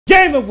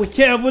Gaming with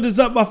Kev. What is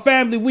up, my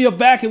family? We are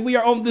back and we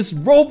are on this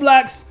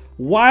Roblox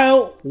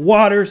Wild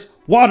Waters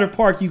water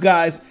park, you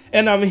guys.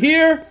 And I'm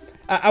here.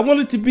 I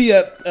wanted to be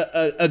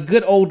a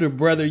good older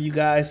brother, you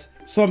guys.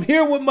 So I'm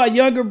here with my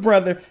younger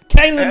brother,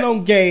 Kaylin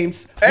on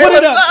games. Hey,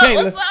 what up,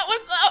 Kaylin? What's up?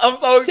 What's up? I'm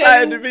so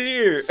excited to be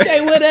here.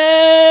 Say what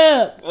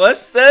up.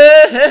 What's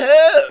up?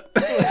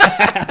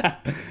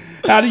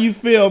 How do you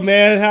feel,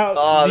 man?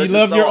 Do you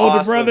love your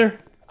older brother?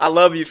 I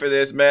love you for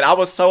this, man. I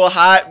was so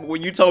hot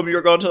when you told me you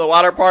were going to the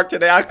water park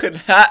today. I could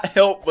not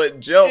help but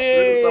jump.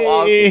 Hey. It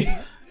was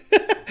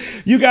so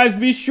awesome. You guys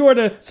be sure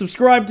to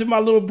subscribe to my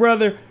little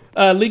brother.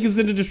 Link is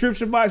in the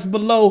description box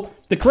below.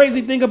 The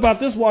crazy thing about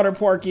this water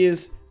park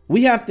is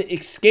we have to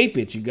escape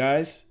it, you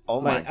guys.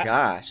 Oh my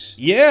gosh.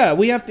 Yeah,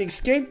 we have to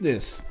escape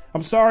this.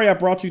 I'm sorry I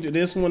brought you to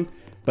this one,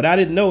 but I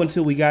didn't know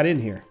until we got in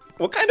here.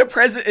 What kind of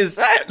present is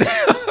that?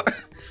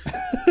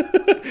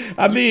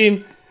 I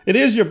mean, it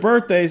is your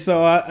birthday,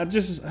 so I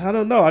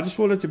don't know. I just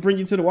wanted to bring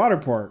you to the water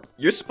park.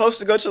 You're supposed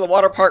to go to the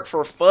water park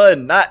for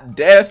fun, not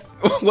death.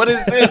 What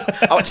is this?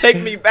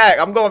 Take me back.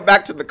 I'm going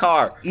back to the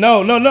car.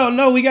 No.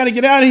 We got to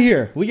get out of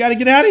here. We got to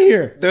get out of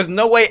here. There's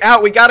no way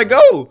out. We got to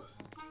go.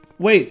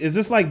 Wait, is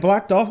this like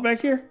blocked off back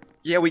here?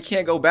 Yeah, we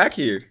can't go back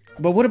here.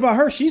 But what about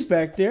her? She's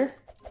back there.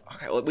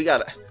 Okay, well, we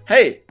got to...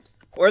 Hey,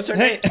 where's her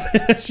name?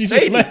 She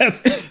just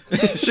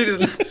left. She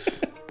just...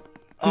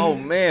 Oh,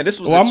 man, this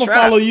was I'm going to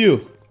follow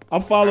you.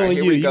 I'm following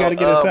you. You got to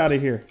get us out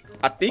of here.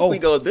 I think we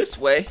go this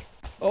way.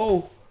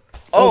 Oh,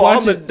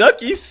 on the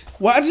duckies.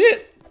 Watch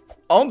it.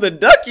 On the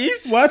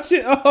duckies. Watch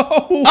it.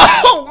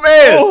 Oh,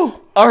 man. Oh.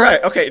 All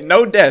right. Okay.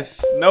 No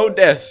deaths. No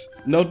deaths.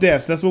 No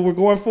deaths. That's what we're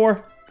going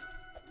for.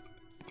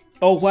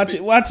 Oh, watch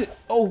it. Watch it.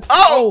 Oh.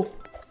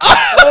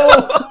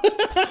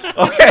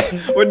 Okay.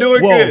 We're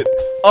doing good.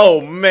 Oh,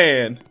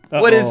 man.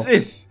 What is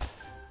this?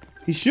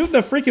 He's shooting a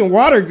freaking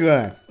water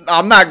gun.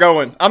 I'm not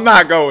going. I'm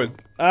not going.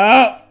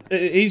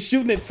 He's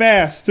shooting it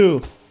fast,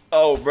 too.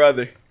 Oh,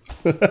 brother.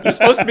 You're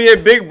supposed to be a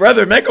big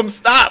brother. Make him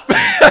stop.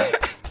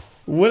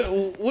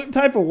 What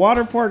type of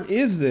water park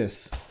is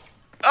this?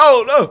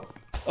 Oh, no.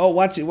 Oh,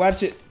 watch it.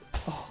 Watch it.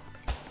 Oh.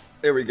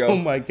 There we go. Oh,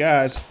 my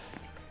gosh.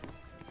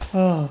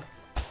 Oh.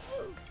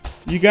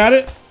 You got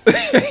it?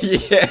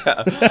 Yeah.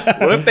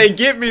 What if they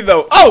get me,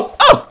 though? Oh,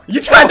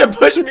 you tried to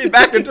push me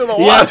back into the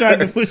water. Yeah, I tried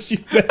to push you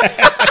back.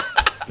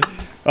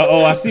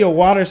 Uh-oh, I see a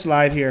water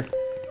slide here.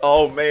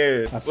 Oh,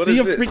 man. I see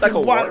a freaking like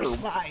water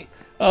slide.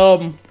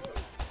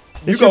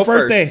 It's you your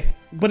birthday. First.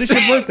 But it's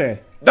your birthday.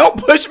 Don't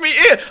push me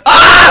in.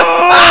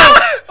 Oh,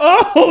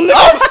 no.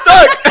 I'm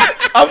stuck.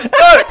 I'm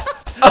stuck.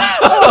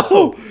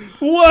 Oh,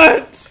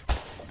 what?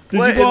 Did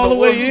what you go all the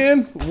way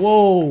in?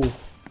 Whoa.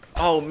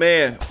 Oh,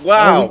 man.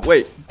 Wow.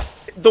 Wait.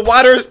 The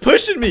water is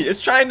pushing me.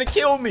 It's trying to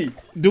kill me.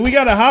 Do we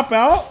got to hop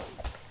out?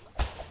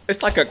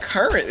 It's like a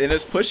current, and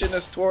it's pushing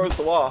us towards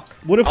the wall.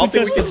 What if we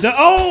touch the duck?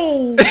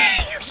 Oh!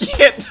 You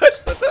can't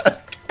touch the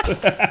duck.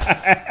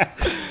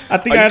 I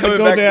think I have to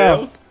go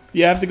down.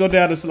 Yeah, I have to go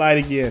down the slide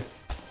again.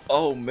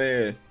 Oh,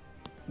 man.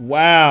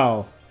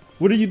 Wow.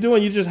 What are you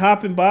doing? You just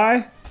hopping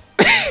by?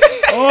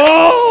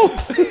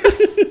 Oh!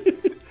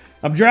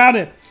 I'm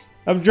drowning.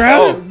 I'm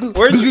drowning. Oh,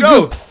 where'd you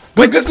go?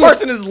 Wait, this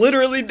person is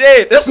literally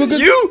dead. This is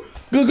you?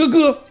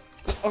 Good.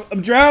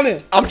 I'm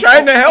drowning. I'm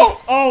trying to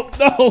help. Oh,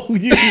 no.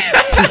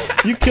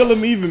 You killing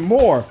me even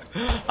more.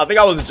 I think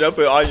I was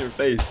jumping on your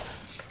face.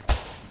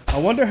 I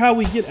wonder how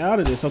we get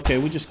out of this. Okay,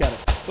 we just gotta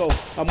go.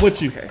 I'm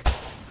with you. Okay.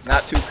 It's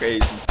not too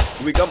crazy.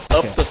 Do we come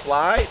up the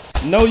slide?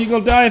 No, you're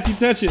gonna die if you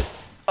touch it.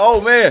 Oh,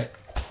 man.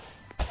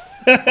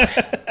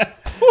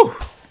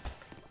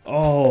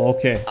 Oh,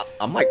 okay.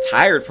 I'm like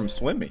tired from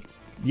swimming.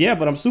 Yeah,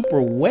 but I'm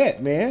super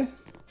wet, man.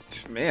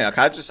 Man,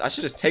 I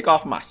should just take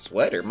off my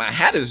sweater. My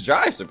hat is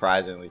dry,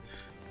 surprisingly.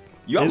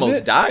 You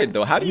almost died,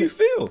 though. How do you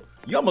feel?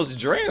 You almost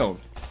drowned.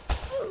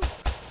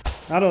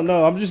 I don't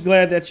know. I'm just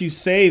glad that you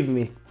saved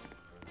me.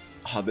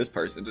 Oh, this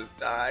person just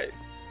died.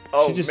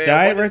 Oh, she just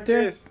died right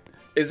there? Is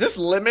this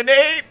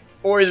lemonade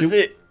or is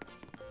it?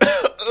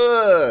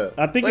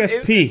 I think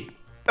that's pee.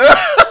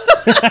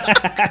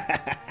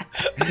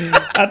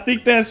 I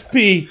think that's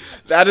pee.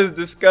 That is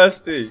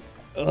disgusting.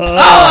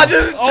 I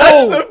just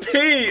touched the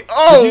pee.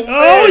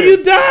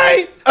 You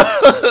died,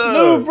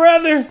 little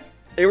brother.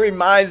 It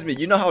reminds me.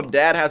 You know how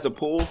Dad has a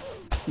pool?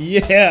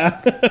 Yeah.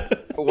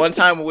 One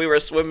time when we were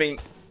swimming,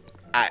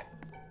 I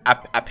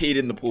peed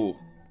in the pool.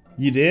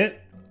 You did?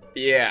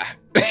 Yeah.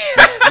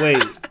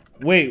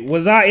 Wait.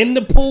 Was I in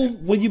the pool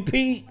when you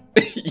peed?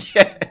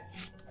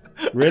 Yes.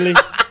 Really?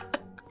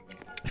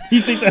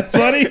 You think that's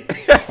funny?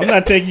 I'm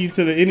not taking you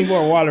to any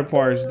more water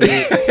parks, dude.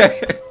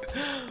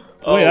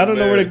 Wait, I don't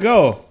know where to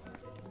go.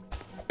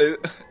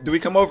 Do we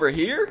come over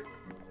here?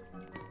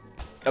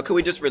 Or can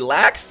we just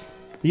relax?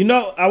 You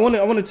know, I want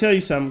to tell you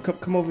something.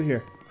 Come over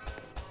here.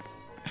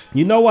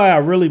 You know why I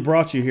really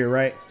brought you here,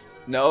 right?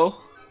 No.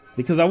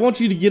 Because I want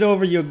you to get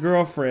over your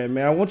girlfriend,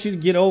 man. I want you to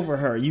get over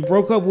her. You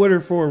broke up with her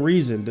for a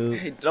reason, dude.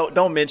 Hey,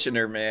 don't mention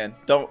her, man.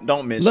 Don't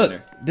mention her.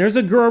 Look, there's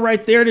a girl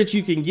right there that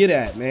you can get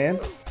at, man.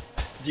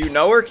 Do you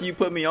know her? Can you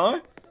put me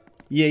on?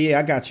 Yeah,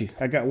 I got you.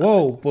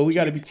 Whoa, but we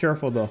got to be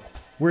careful though.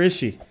 Where is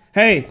she?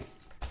 Hey,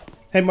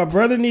 my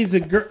brother needs a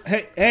girl.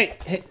 Hey.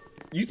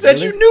 You said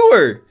you knew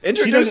her.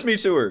 Introduce doesn't- me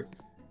to her.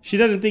 She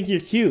doesn't think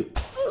you're cute.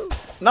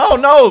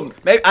 No.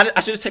 Maybe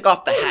I should just take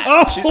off the hat.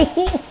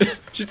 Oh.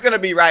 She's gonna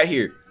be right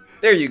here.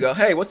 There you go.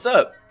 Hey, what's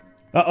up?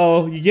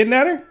 Uh-oh, you getting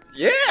at her?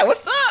 Yeah,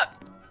 what's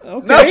up?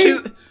 Okay.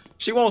 No,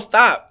 she won't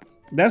stop.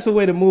 That's the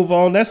way to move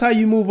on. That's how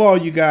you move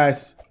on, you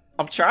guys.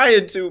 I'm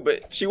trying to,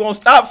 but she won't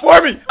stop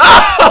for me.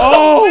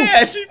 Oh,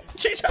 man, she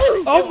trying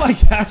to oh my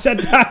gosh, I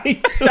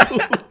died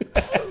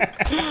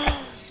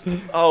too.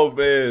 Oh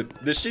man,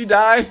 did she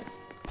die?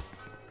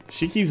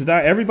 She keeps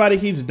dying. Everybody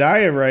keeps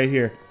dying right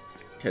here.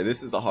 Okay,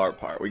 this is the hard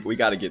part. We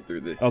got to get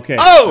through this. Okay,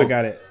 oh, I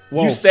got it.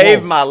 Whoa, you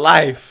saved my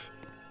life.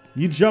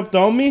 You jumped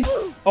on me?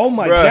 Oh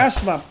my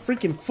gosh, my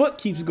freaking foot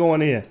keeps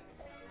going in.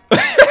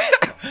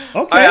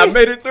 Okay, I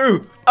made it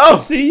through. I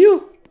see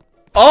you.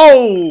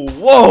 Oh,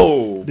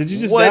 whoa. Did you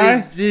just die? die? What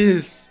is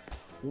this?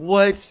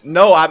 What?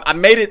 No, I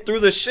made it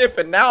through the ship,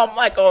 and now I'm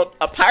like on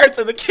a Pirates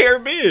of the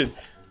Caribbean.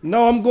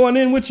 No, I'm going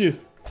in with you.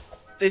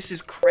 This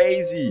is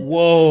crazy.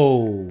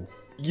 Whoa.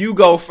 You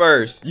go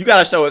first. You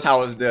gotta show us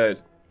how it's done.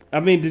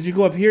 I mean, did you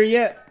go up here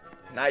yet?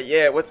 Not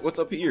yet. What's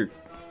up here?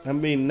 I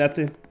mean,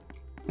 nothing.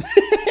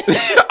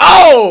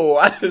 Oh,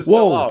 I just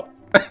fell off.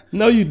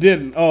 No, you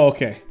didn't. Oh,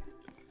 okay.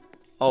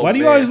 Oh, Why do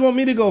you always want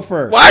me to go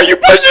first? Why are you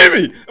pushing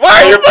me?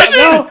 Why are you pushing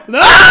me? No.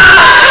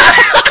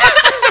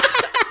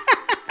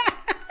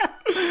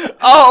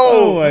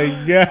 Oh my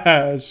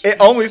gosh. It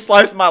only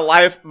sliced my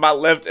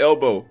left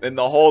elbow, and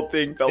the whole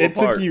thing fell apart. It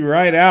took you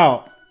right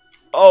out.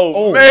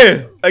 Oh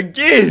man,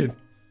 again.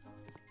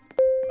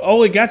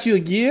 Oh, it got you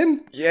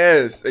again?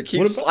 Yes, it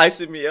keeps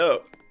slicing me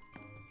up.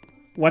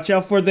 Watch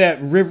out for that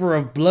river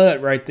of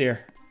blood right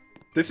there.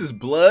 This is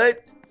blood?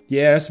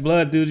 Yeah, it's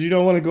blood, dude. You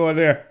don't want to go in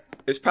there.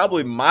 It's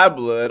probably my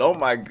blood. Oh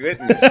my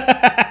goodness.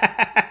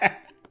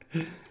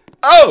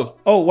 Oh!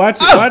 Oh, watch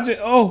it, watch it.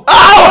 Oh!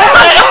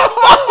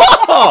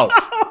 Oh!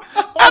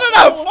 How did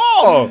I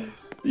fall?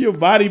 Your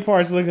body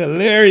parts look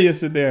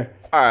hilarious in there.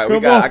 All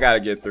right, I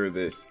gotta get through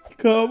this.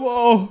 Come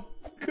on.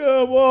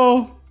 Come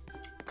on.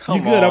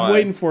 You good, I'm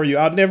waiting for you.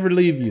 I'll never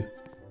leave you.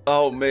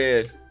 Oh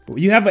man.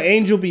 You have an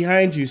angel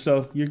behind you,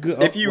 so you're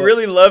good. If you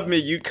really love me,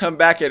 you'd come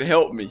back and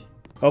help me.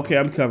 Okay,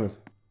 I'm coming.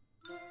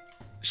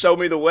 Show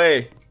me the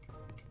way.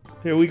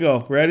 Here we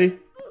go. Ready?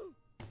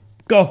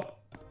 Go.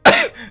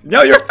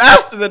 No, you're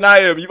faster than I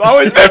am. You've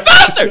always been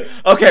faster.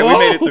 Okay, we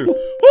made it through.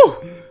 Woo.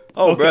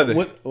 Oh, okay, brother.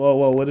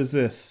 Whoa, what is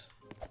this?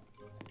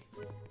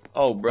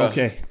 Oh, bro.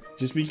 Okay,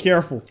 just be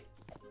careful.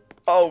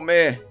 Oh,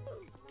 man.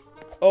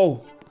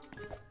 Oh.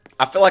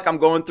 I feel like I'm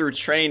going through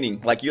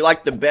training. Like, you're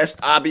like the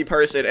best obby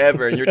person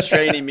ever, and you're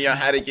training me on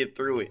how to get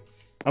through it.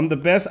 I'm the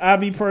best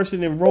obby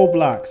person in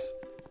Roblox.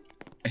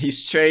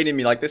 He's training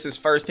me. Like, this is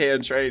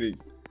first-hand training.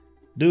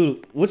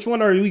 Dude, which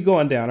one are we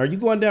going down? Are you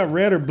going down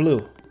red or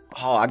blue?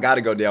 Oh, I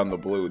gotta go down the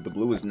blue. The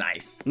blue is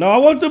nice. No, I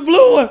want the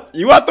blue one.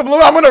 You want the blue?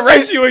 I'm gonna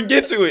race you and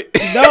get to it.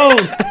 No.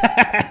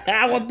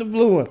 I want the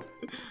blue one.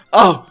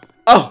 Oh,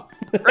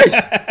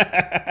 race.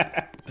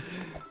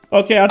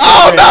 Okay, I'll take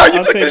red. No, you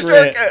I'll took the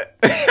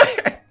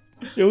shortcut.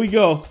 Here we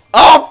go.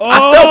 Oh, I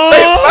fell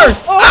face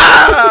first.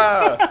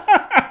 Ah!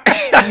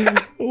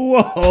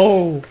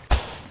 Whoa.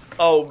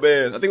 Oh,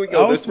 man. I think we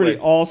go this way. That was pretty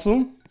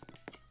awesome.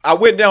 I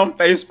went down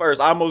face first.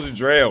 I almost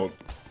drowned.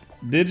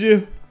 Did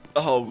you?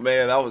 Oh,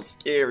 man. That was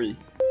scary.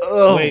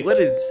 Oh, what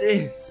is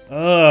this?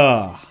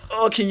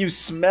 Oh, can you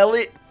smell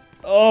it?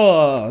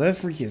 Oh, that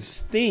freaking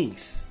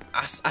stinks.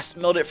 I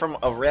smelled it from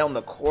around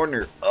the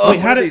corner. Oh,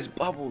 how are these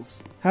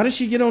bubbles? How did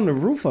she get on the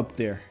roof up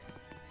there?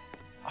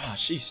 Oh,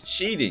 she's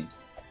cheating.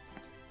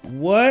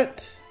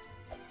 What?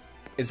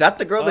 Is that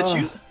the girl that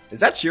you... Is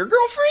that your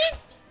girlfriend?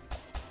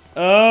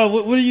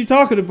 What are you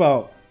talking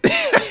about?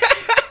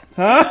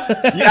 Huh?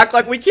 You act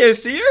like we can't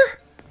see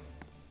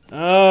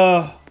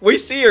her? We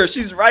see her.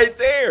 She's right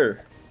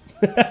there.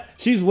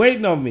 She's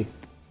waiting on me.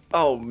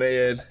 Oh,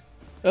 man.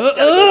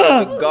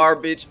 The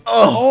garbage.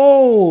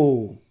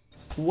 Oh.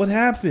 What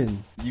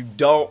happened? You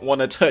don't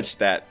want to touch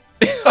that.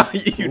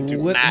 You do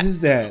What not is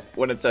that?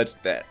 want to touch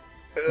that.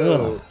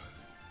 Oh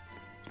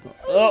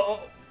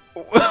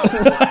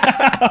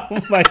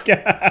my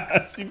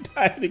gosh, you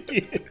died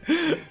again.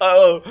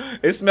 Oh,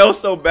 it smells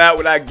so bad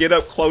when I get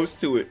up close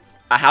to it.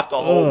 I have to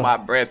hold my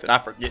breath and I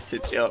forget to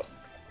jump.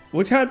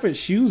 What type of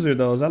shoes are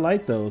those? I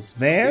like those.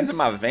 Vans? These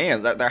are my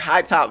Vans. They're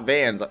high top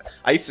Vans.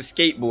 I used to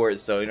skateboard,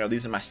 so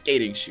these are my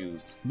skating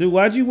shoes. Dude,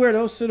 why'd you wear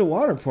those to the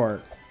water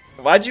park?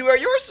 Why'd you wear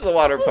yours to the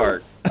water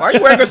park? Why are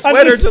you wearing a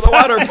sweater to the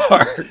water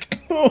park?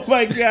 Oh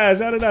my gosh,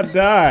 how did I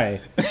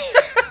die?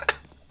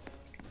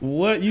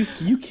 What?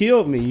 You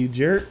killed me, you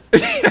jerk.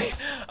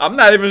 I'm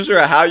not even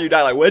sure how you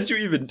died. Like, what did you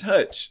even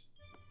touch?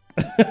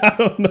 I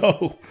don't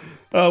know.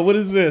 What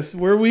is this?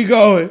 Where are we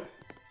going?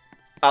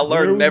 I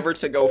learned never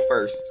to go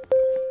first.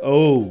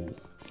 Oh.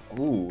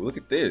 Ooh, look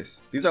at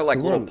this. These are like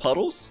little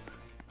puddles.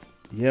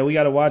 Yeah, we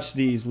gotta watch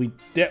these.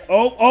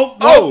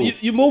 Oh!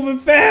 You moving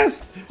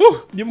fast?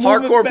 You're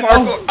moving parkour.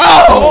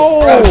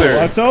 Oh, brother!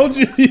 I told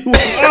you.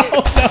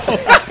 Oh no!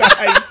 I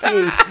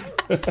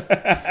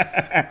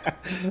died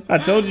too. I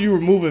told you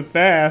were moving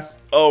fast.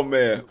 Oh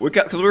man,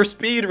 because we're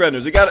speed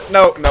runners. We got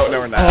no,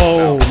 we're not.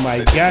 Oh no,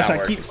 my gosh,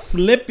 I keep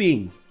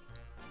slipping.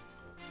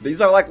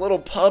 These are like little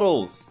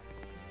puddles.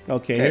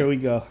 Okay, here we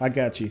go. I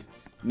got you.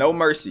 No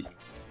mercy.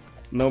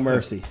 No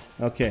mercy.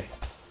 Okay.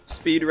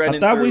 Speed running. I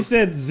thought we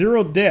said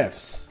 0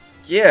 deaths.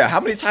 Yeah. How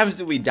many times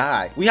did we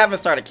die? We haven't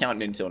started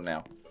counting until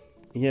now.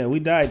 Yeah, we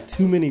died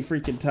too many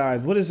freaking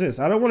times. What is this?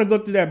 I don't want to go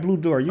through that blue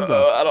door. You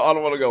go. I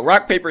don't want to go.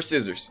 Rock, paper,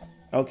 scissors.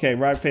 Okay,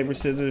 rock, paper,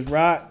 scissors.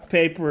 Rock,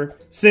 paper,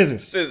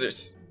 scissors.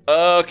 Scissors.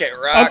 Okay,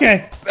 rock.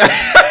 Okay.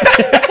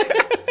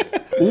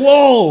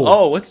 Whoa.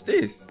 Oh, what's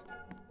this?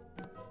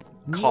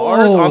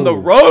 Cars on the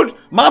road?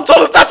 Mom told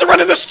us not to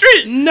run in the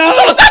street. No. She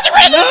told us not to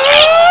run in the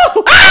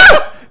street.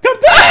 Ah! Come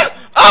back.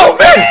 Oh,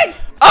 man.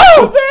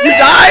 Oh, you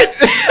died?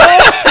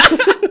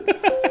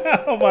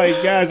 Oh, my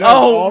gosh.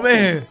 Oh, awesome.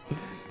 man.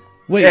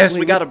 Wait, yes,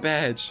 we got a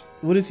badge.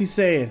 What is he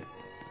saying?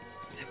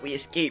 He said we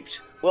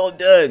escaped. Well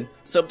done.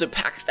 Sub to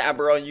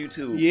Packstabber on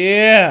YouTube.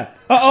 Yeah.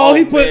 Oh,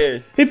 he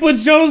put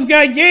Jones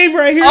Got Game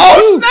right here.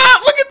 Oh,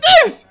 snap. Look at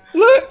this.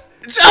 Look.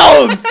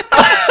 Jones.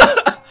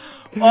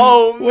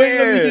 Oh, man. Wait,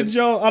 let me get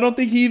Jones. I don't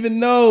think he even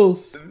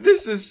knows.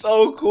 This is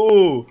so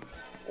cool.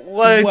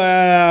 What?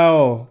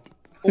 Wow.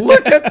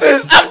 Look at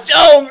this. I'm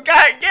Jones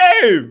Got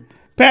Game.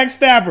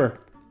 Packstabber,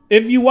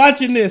 if you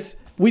watching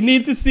this, we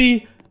need to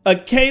see a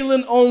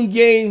Kalen on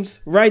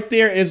games right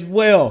there as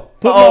well.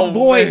 Put my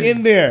boy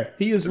in there.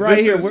 He is right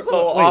here. This is so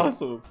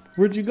awesome.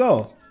 Where'd you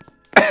go?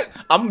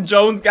 I'm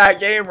Jones Got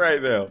Game right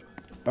now.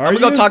 I'm gonna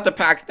go talk to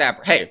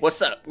Packstabber. Hey,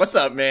 what's up? What's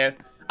up, man?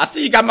 I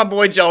see you got my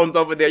boy Jones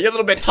over there. You're a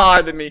little bit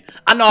taller than me.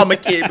 I know I'm a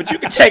kid, but you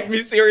can take me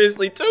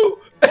seriously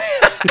too.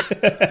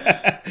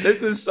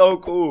 This is so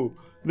cool.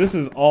 This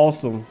is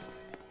awesome.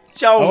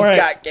 Jones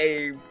Got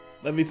Game.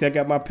 Let me check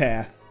out my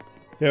path.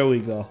 Here we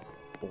go.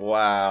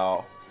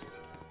 Wow.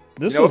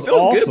 This it was feels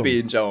awesome. good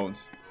being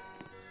Jones.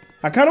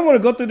 I kind of want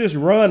to go through this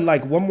run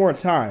like one more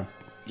time.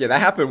 Yeah, that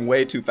happened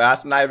way too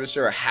fast. I'm not even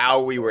sure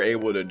how we were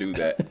able to do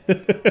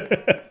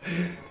that.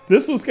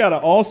 This was kind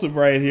of awesome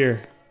right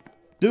here.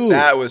 Dude.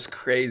 That was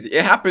crazy.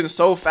 It happened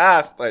so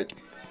fast. Like,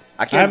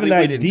 I can't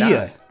believe we didn't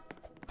die.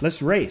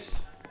 Let's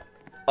race.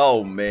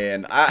 Oh,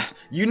 man.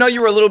 You know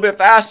you were a little bit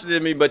faster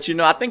than me, but,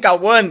 I think I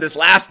won this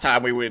last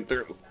time we went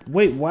through.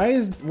 Wait, why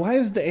is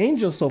the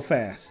angel so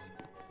fast?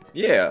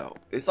 Yeah,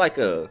 it's like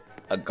a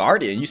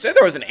guardian. You said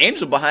there was an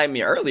angel behind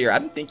me earlier. I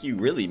didn't think you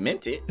really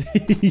meant it.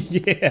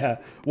 Yeah.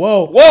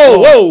 Whoa.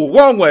 Whoa.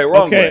 Wrong way.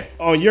 Okay,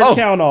 on your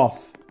count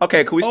off.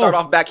 Okay, can we start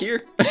off back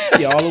here?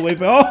 Yeah, all the way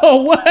back.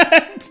 Oh,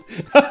 what?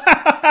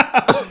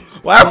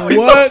 Why are we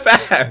so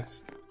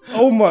fast?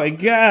 Oh my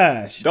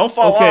gosh. Don't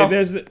fall off.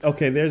 There's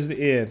the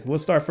end. We'll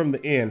start from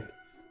the end.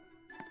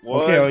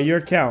 One, okay, on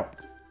your count.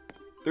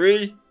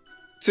 3,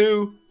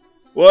 2,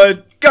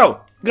 1,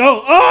 go.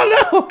 Go.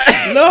 Oh, no.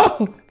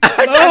 No.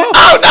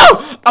 Oh, no.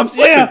 I'm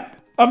slipping. Yeah,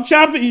 I'm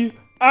chopping you.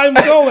 I'm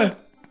going.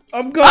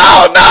 I'm going.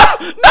 Oh, no.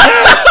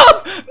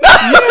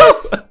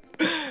 Yes.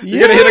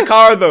 You're going to hit a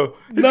car, though.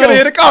 He's going to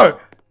hit a car.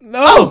 No.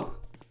 Oh.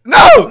 No.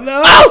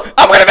 Oh,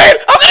 I'm going to make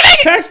it.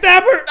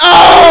 Packstabber.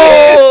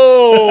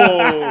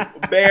 Oh.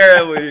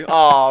 Barely.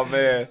 Oh,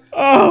 man.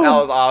 Oh.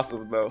 That was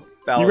awesome, though.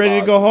 You ready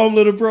to go home,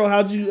 little bro?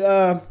 How'd you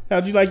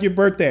like your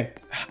birthday?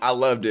 I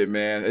loved it,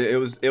 man. It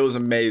was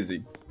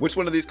amazing. Which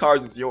one of these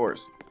cars is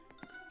yours?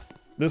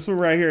 This one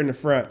right here in the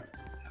front.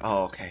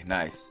 Oh, okay,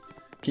 nice.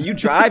 Can you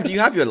drive? Do you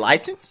have your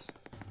license?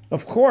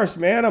 Of course,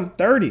 man. I'm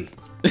 30.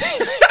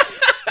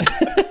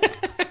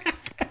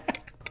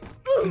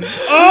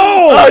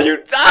 Oh, you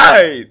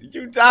died.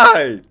 You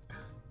died.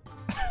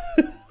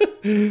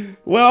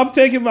 Well, I'm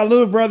taking my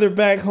little brother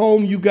back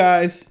home, you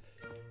guys.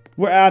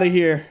 We're out of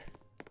here.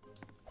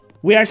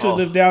 We actually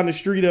live down the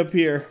street up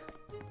here.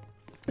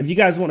 If you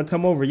guys want to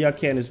come over, y'all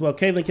can as well.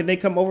 Caitlin, can they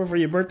come over for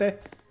your birthday?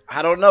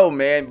 I don't know,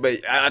 man,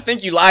 but I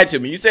think you lied to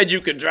me. You said you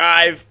could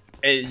drive,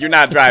 and you're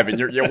not driving.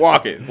 You're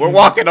walking. We're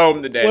walking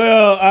home today.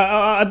 Well,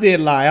 I did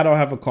lie. I don't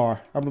have a car.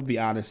 I'm gonna be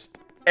honest.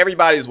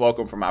 Everybody's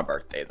welcome for my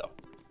birthday, though.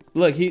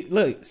 Look,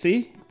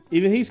 see,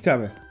 even he's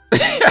coming.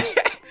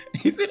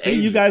 He's an see,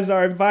 you guys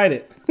are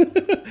invited. All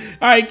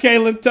right,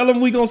 Caitlin, tell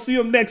him we gonna see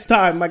him next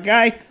time, my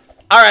guy.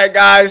 All right,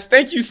 guys,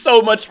 thank you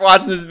so much for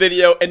watching this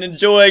video and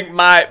enjoying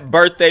my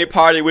birthday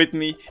party with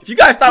me. If you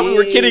guys thought we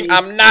were kidding,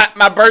 I'm not.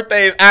 My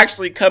birthday is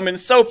actually coming.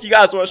 So if you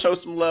guys want to show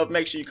some love,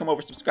 make sure you come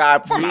over,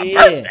 subscribe for my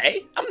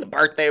birthday. I'm the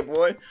birthday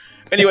boy.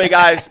 Anyway,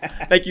 guys,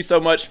 thank you so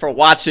much for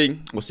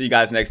watching. We'll see you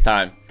guys next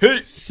time.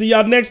 Peace. See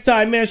y'all next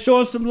time, man. Show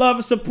us some love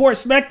and support.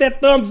 Smack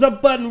that thumbs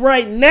up button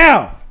right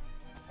now.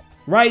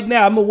 Right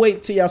now. I'm going to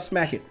wait till y'all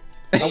smack it.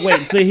 I'm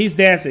waiting. See, he's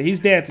dancing. He's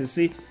dancing.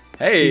 See?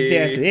 Hey. He's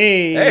dancing.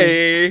 Hey.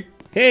 Hey.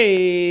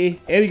 Hey,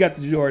 and he got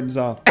the Jordans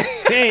on.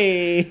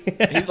 Hey.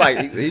 He's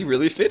like, he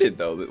really fitted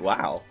though.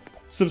 Wow.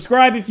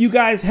 Subscribe if you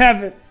guys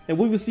haven't, and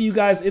we will see you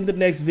guys in the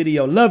next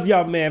video. Love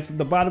y'all, man, from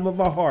the bottom of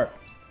my heart,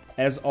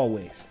 as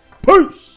always. Peace.